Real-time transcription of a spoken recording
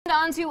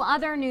on to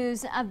other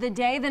news of the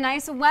day. The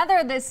nice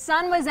weather, the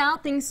sun was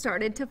out, things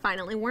started to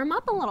finally warm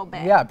up a little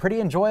bit. Yeah,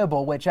 pretty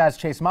enjoyable, which, as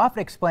Chase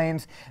Moffitt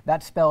explains,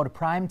 that spelled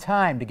prime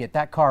time to get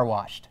that car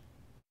washed.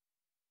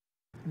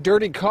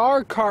 Dirty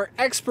car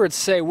experts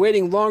say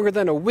waiting longer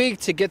than a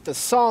week to get the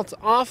salt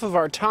off of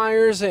our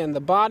tires and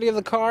the body of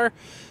the car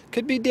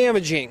could be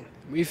damaging.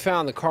 We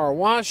found the car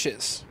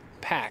washes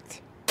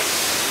packed.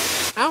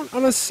 Out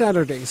on a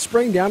Saturday,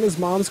 spraying down his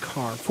mom's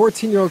car,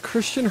 14-year-old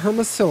Christian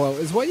Hermosillo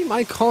is what you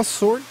might call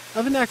sort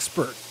of an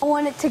expert.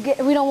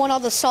 We don't want all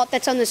the salt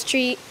that's on the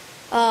street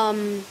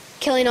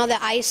killing all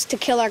the ice to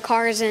kill our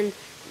cars and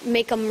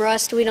make them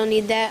rust. We don't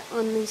need that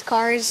on these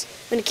cars.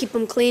 We're going to keep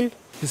them clean.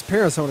 His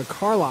parents own a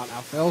car lot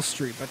off L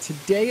Street, but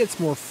today it's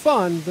more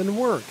fun than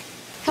work.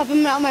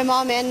 Helping out my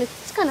mom, and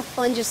it's kind of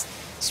fun just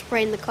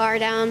spraying the car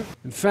down.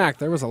 In fact,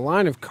 there was a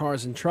line of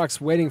cars and trucks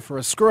waiting for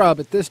a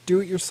scrub at this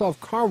do-it-yourself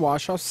car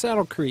wash off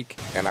Saddle Creek.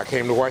 And I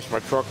came to wash my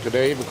truck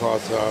today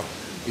because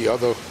the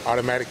other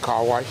automatic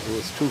car wash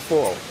was too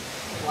full.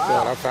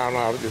 Wow. So I found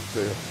out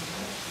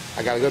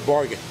I got a good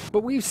bargain.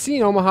 But we've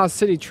seen Omaha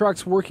City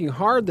trucks working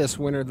hard this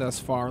winter thus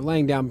far,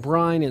 laying down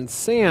brine and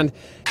sand.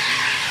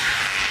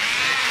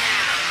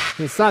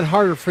 It's not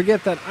hard to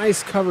forget that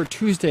ice-covered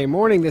Tuesday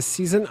morning this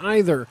season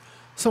either.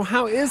 So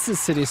how is the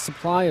city's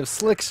supply of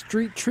slick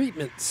street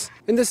treatments?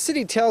 And the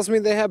city tells me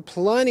they have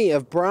plenty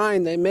of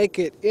brine. They make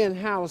it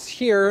in-house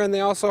here, and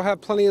they also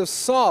have plenty of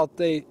salt.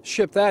 They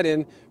ship that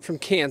in from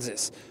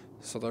Kansas.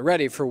 So they're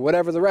ready for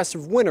whatever the rest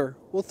of winter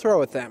will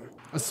throw at them.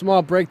 A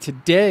small break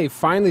today,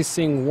 finally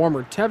seeing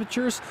warmer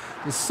temperatures.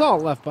 The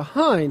salt left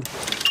behind,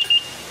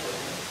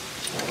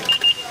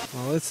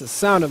 well, it's the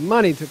sound of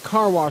money to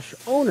car wash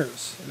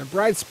owners and a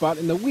bright spot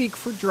in the week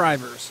for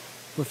drivers.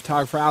 With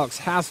photographer Alex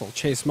Hassel,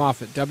 Chase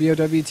Moffitt,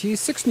 WOWT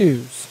 6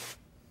 News.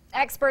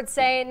 Experts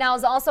say now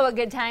is also a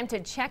good time to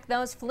check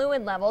those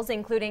fluid levels,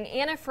 including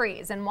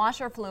antifreeze and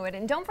washer fluid.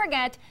 And don't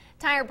forget,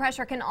 tire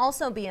pressure can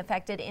also be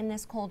affected in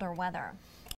this colder weather.